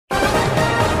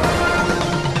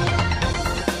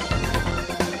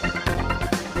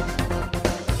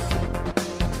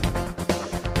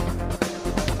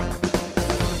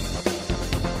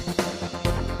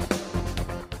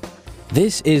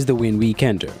This is the WINN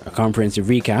Weekender, a comprehensive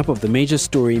recap of the major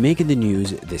story making the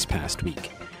news this past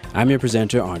week. I'm your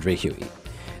presenter, Andre Huey.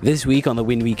 This week on the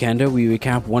WINN Weekender, we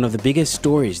recap one of the biggest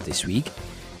stories this week: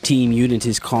 Team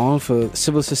Unity's call for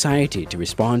civil society to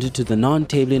respond to the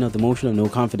non-tabling of the motion of no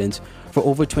confidence for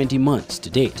over 20 months to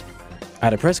date.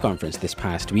 At a press conference this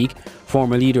past week,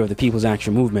 former leader of the People's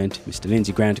Action Movement, Mr.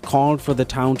 Lindsey Grant, called for the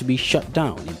town to be shut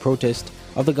down in protest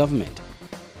of the government.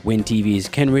 WINN TV's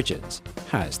Ken Richards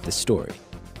has the story.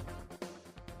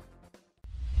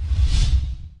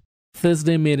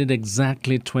 Thursday made it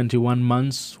exactly 21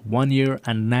 months, 1 year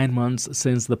and 9 months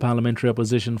since the parliamentary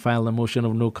opposition filed a motion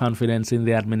of no confidence in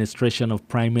the administration of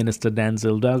Prime Minister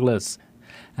Denzil Douglas.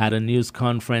 At a news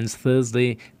conference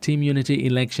Thursday, Team Unity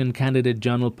election candidate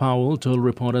John Powell told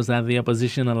reporters that the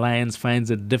opposition alliance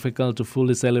finds it difficult to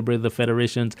fully celebrate the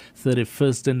Federation's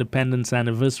 31st independence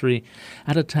anniversary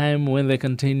at a time when there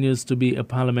continues to be a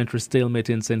parliamentary stalemate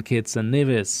in St. Kitts and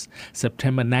Nevis.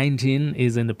 September 19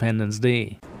 is Independence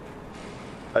Day.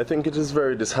 I think it is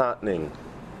very disheartening,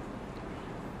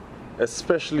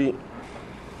 especially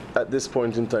at this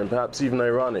point in time, perhaps even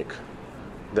ironic,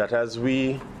 that as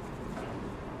we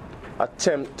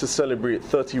attempt to celebrate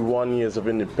 31 years of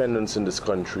independence in this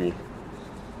country,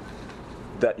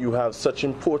 that you have such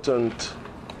important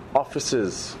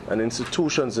offices and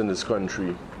institutions in this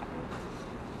country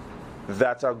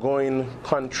that are going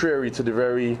contrary to the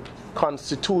very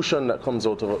constitution that comes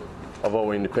out of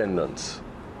our independence.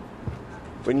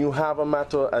 When you have a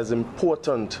matter as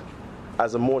important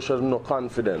as a motion of no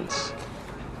confidence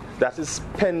that is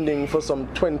pending for some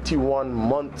 21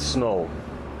 months now,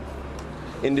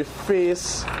 in the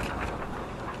face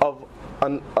of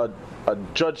a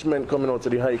judgment coming out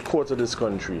of the High Court of this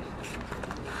country,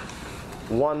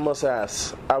 one must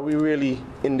ask, are we really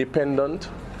independent,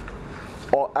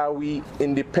 or are we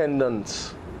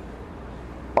independent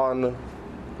on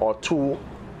or to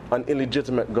an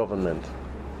illegitimate government?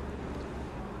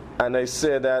 And I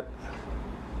say that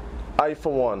I,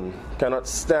 for one, cannot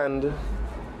stand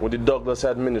with the Douglas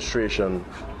administration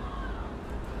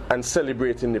and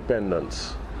celebrate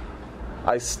independence.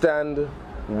 I stand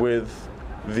with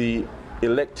the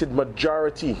elected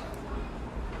majority,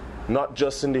 not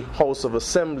just in the House of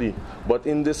Assembly, but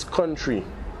in this country,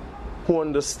 who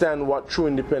understand what true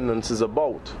independence is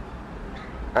about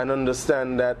and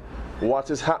understand that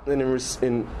what is happening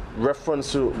in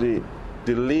reference to the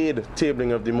delayed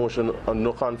tabling of the motion of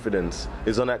no confidence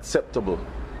is unacceptable.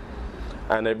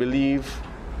 And I believe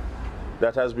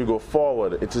that as we go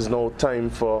forward, it is now time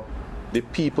for the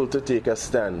people to take a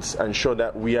stance and show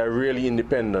that we are really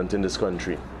independent in this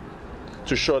country,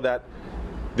 to show that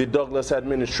the Douglas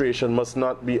administration must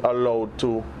not be allowed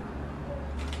to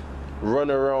run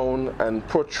around and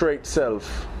portray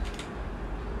itself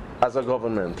as a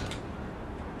government,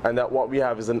 and that what we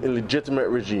have is an illegitimate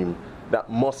regime that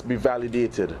must be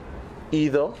validated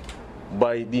either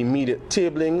by the immediate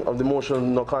tabling of the motion of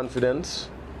no confidence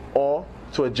or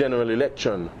to a general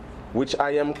election, which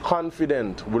I am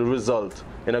confident will result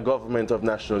in a government of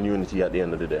national unity at the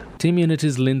end of the day. Team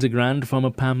Unity's Lindsey Grant, former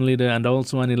PAM leader and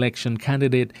also an election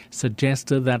candidate,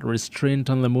 suggested that restraint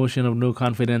on the motion of no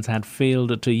confidence had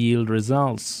failed to yield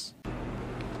results.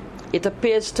 It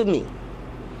appears to me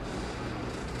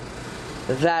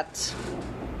that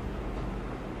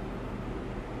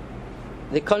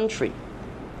the country,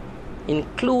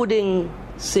 including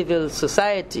civil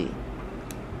society,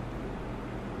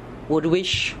 would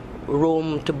wish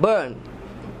Rome to burn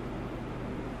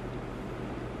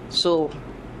so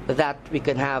that we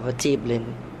can have a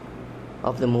tabling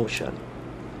of the motion.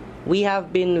 We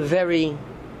have been very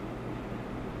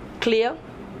clear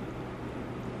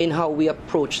in how we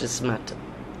approach this matter.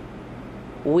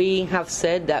 We have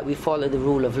said that we follow the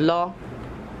rule of law,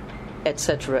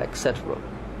 etc., etc.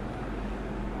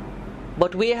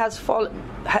 But where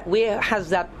has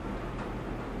that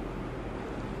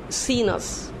seen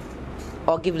us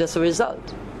or given us a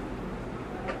result?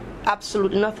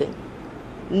 Absolutely nothing.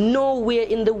 Nowhere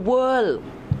in the world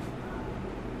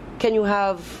can you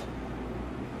have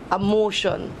a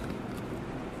motion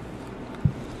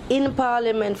in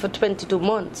Parliament for 22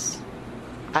 months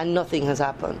and nothing has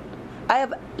happened. I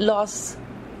have lost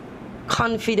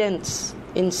confidence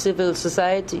in civil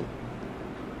society.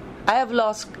 I have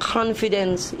lost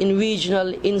confidence in regional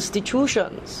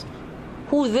institutions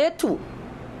who they too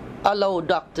allow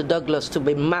Dr. Douglas to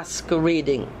be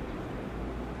masquerading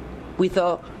with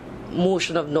a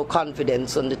motion of no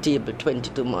confidence on the table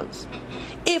 22 months.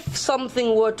 If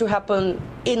something were to happen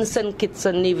in St. Kitts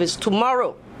and Nevis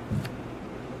tomorrow,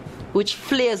 which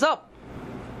flares up,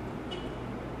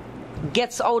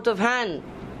 gets out of hand,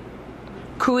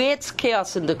 creates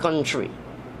chaos in the country,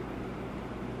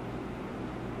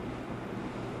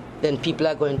 then people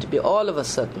are going to be all of a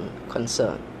sudden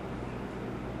concerned.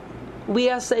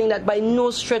 We are saying that by no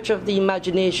stretch of the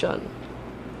imagination,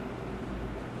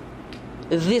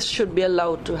 this should be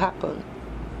allowed to happen.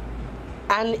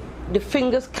 And the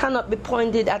fingers cannot be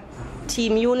pointed at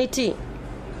Team Unity.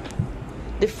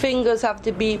 The fingers have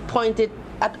to be pointed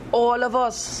at all of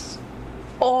us,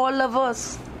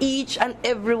 each and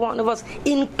every one of us,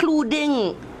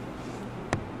 including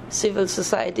civil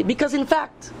society. Because in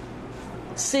fact,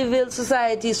 civil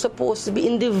society is supposed to be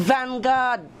in the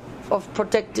vanguard of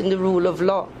protecting the rule of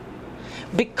law.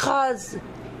 Because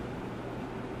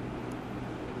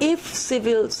if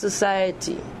civil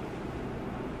society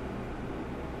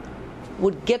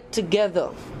would get together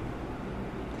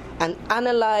and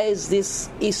analyze this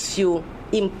issue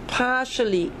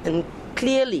impartially and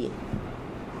clearly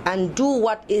and do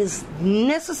what is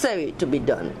necessary to be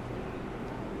done,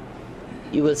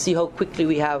 you will see how quickly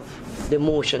we have the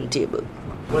motion table.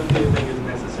 What do you think is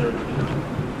necessary to be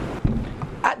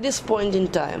done? At this point in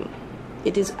time,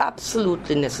 it is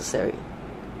absolutely necessary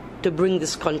to bring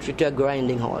this country to a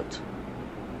grinding halt.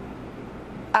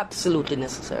 Absolutely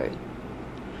necessary.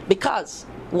 Because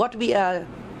what we are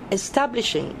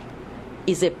establishing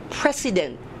is a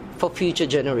precedent for future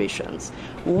generations.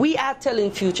 We are telling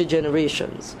future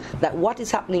generations that what is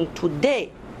happening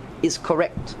today is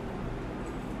correct.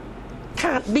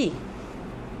 Can't be.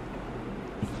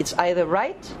 It's either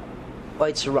right or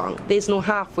it's wrong. There's no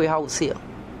halfway house here.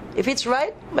 If it's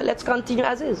right, well, let's continue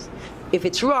as is. If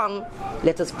it's wrong,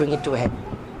 let us bring it to a head.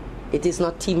 It is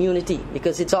not Team Unity,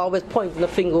 because it's always pointing a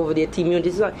finger over there. Team Unity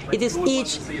is not. It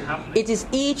is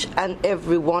each and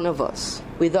every one of us,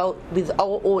 with our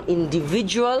own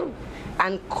individual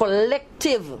and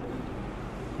collective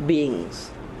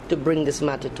beings, to bring this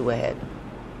matter to a head.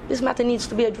 This matter needs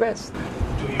to be addressed.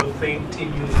 Do you think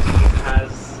Team Unity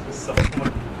has the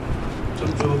support to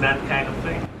do that kind of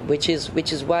thing? Which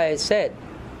is why I said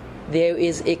there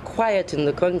is a quiet in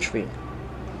the country,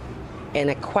 and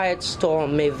a quiet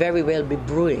storm may very well be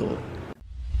brewing.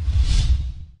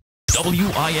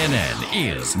 WINN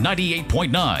is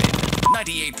 98.9.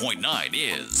 98.9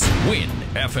 is WINN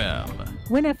FM.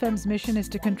 WINN FM's mission is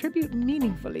to contribute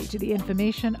meaningfully to the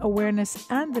information, awareness,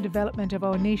 and the development of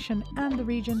our nation and the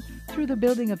region through the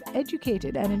building of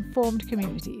educated and informed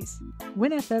communities.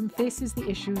 WINN FM faces the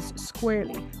issues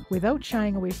squarely, without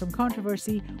shying away from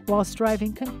controversy, while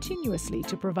striving continuously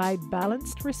to provide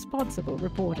balanced, responsible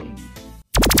reporting.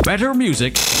 Better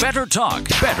music, better talk,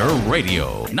 better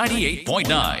radio.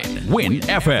 98.9 WINN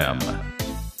FM.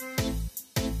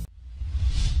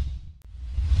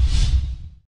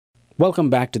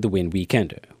 Welcome back to the WINN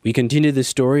Weekender. We continue the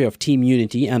story of Team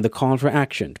Unity and the call for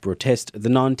action to protest the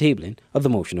non-tabling of the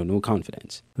motion of no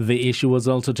confidence. The issue was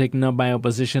also taken up by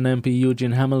opposition MP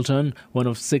Eugene Hamilton, one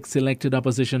of 6 elected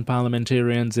opposition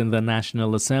parliamentarians in the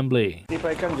National Assembly. If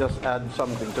I can just add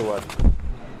something to what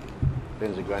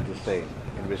Lindsay Grant is saying.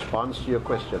 In response to your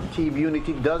question, Team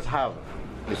Unity does have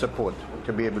the support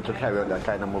to be able to carry out that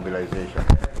kind of mobilization.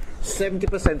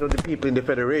 70% of the people in the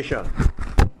Federation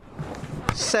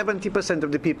 70%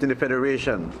 of the people in the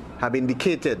Federation have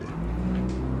indicated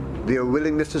their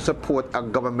willingness to support a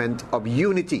government of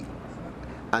unity.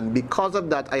 And because of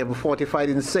that, I am fortified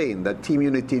in saying that Team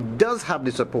Unity does have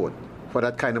the support for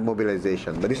that kind of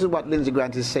mobilization. But this is what Lindsay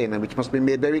Grant is saying, and which must be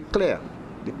made very clear.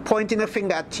 The pointing a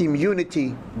finger at Team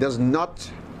Unity does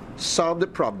not solve the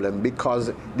problem,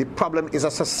 because the problem is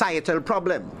a societal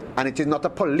problem, and it is not a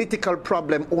political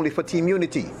problem only for Team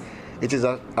Unity. It is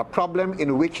a problem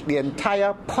in which the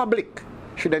entire public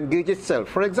should engage itself.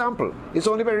 For example, it's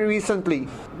only very recently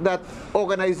that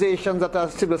organizations that are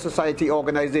civil society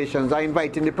organizations are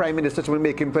inviting the Prime Minister to be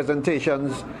making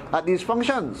presentations at these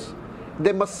functions.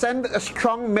 They must send a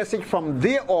strong message from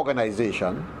their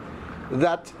organization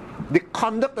that the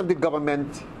conduct of the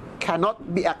government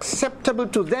cannot be acceptable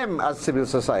to them as civil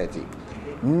society,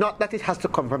 not that it has to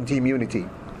come from Team Unity.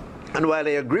 And while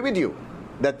I agree with you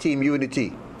that Team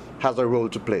Unity has a role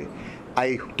to play,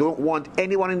 I don't want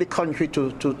anyone in the country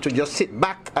to just sit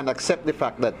back and accept the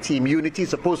fact that Team Unity is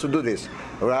supposed to do this,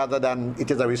 rather than it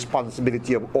is a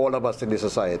responsibility of all of us in the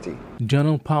society.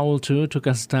 General Powell, too, took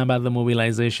a stab at the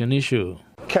mobilization issue.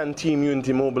 Can Team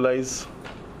Unity mobilize?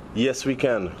 Yes, we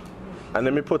can. And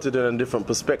let me put it in a different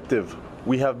perspective.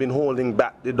 We have been holding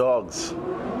back the dogs.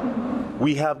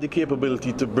 We have the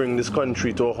capability to bring this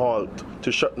country to a halt,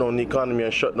 to shut down the economy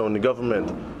and shut down the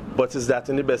government. But is that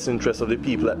in the best interest of the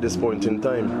people at this point in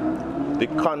time? The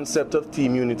concept of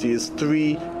Team Unity is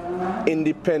 3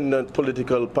 independent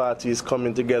political parties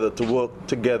coming together to work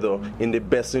together in the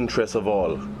best interest of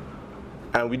all.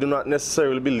 And we do not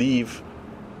necessarily believe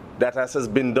that, as has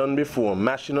been done before,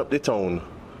 mashing up the town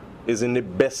is in the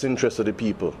best interest of the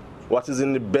people. What is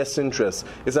in the best interest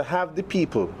is to have the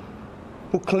people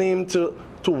who claim to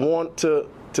want to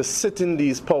sit in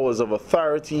these powers of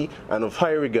authority and of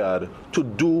high regard to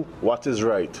do what is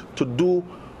right, to do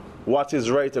what is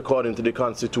right according to the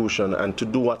Constitution, and to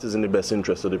do what is in the best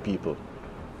interest of the people.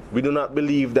 We do not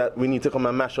believe that we need to come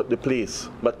and mash up the place.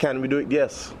 But can we do it?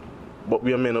 Yes. But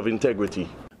we are men of integrity.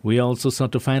 We also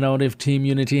sought to find out if Team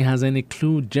Unity has any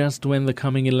clue just when the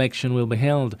coming election will be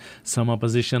held. Some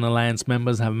opposition alliance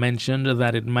members have mentioned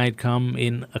that it might come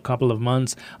in a couple of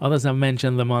months. Others have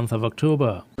mentioned the month of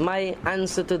October. My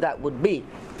answer to that would be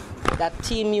that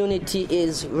Team Unity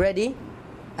is ready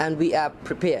and we are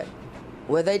prepared.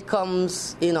 Whether it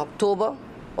comes in October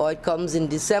or it comes in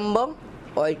December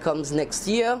or it comes next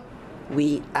year,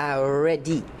 we are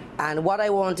ready. And what I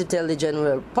want to tell the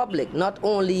general public, not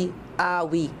only are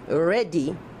we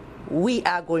ready, we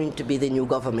are going to be the new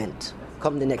government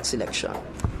come the next election.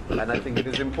 And I think it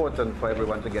is important for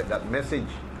everyone to get that message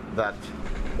that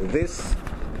this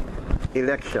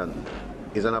election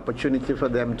is an opportunity for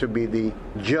them to be the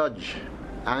judge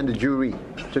and the jury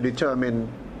to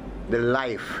determine the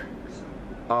life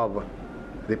of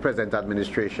the present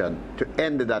administration, to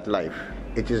end that life.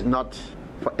 It is not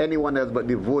for anyone else but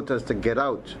the voters to get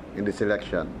out in this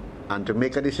election and to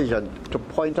make a decision to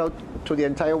point out to the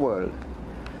entire world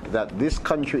that this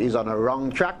country is on a wrong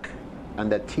track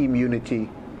and that Team Unity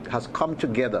has come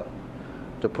together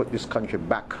to put this country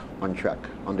back on track,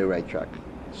 on the right track.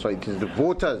 So it is the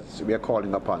voters we are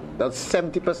calling upon. That's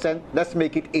 70%. Let's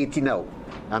make it 80 now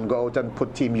and go out and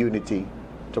put Team Unity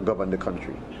to govern the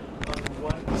country.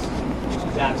 What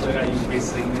data are you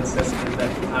basing the assessment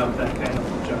that you have that kind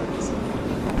of majority?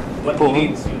 What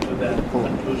leads you to that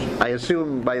conclusion? I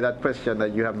assume by that question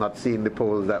that you have not seen the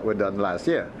polls that were done last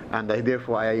year, and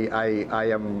therefore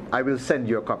I will send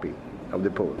you a copy of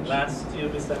the polls. Last year,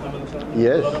 Mr. Hamilton,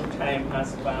 yes. A lot of time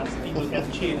has passed. People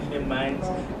can change their minds.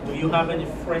 Do you have any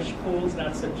fresh polls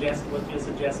that suggest what you're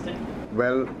suggesting?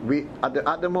 Well, we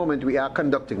at the moment we are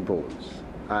conducting polls,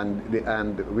 and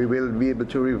we will be able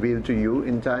to reveal to you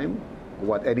in time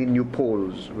what any new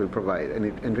polls will provide, any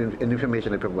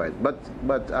information they provide. But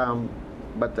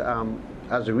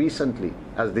as recently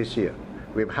as this year,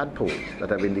 we've had polls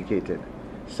that have indicated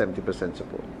 70%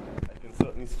 support. I can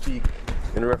certainly speak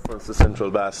in reference to Central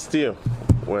Bastille,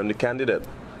 where I'm the candidate.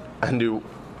 And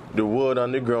the word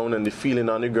on the ground and the feeling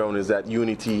on the ground is that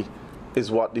unity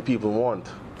is what the people want.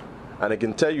 And I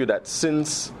can tell you that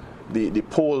since the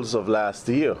polls of last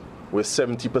year, where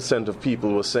 70% of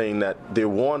people were saying that they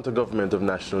want a government of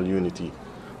national unity.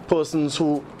 Persons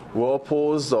who were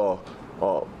opposed or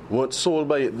weren't sold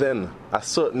by it then are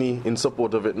certainly in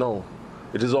support of it now.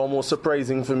 It is almost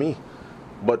surprising for me,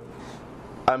 but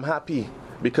I'm happy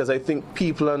because I think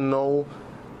people are now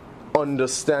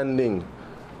understanding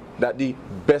that the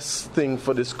best thing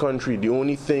for this country, the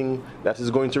only thing that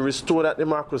is going to restore that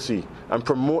democracy and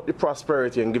promote the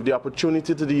prosperity and give the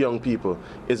opportunity to the young people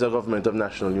is a government of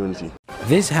national unity.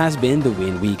 This has been the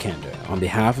WINN Weekender. On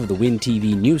behalf of the WINN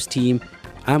TV news team,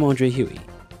 I'm Andre Huey.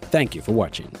 Thank you for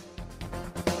watching.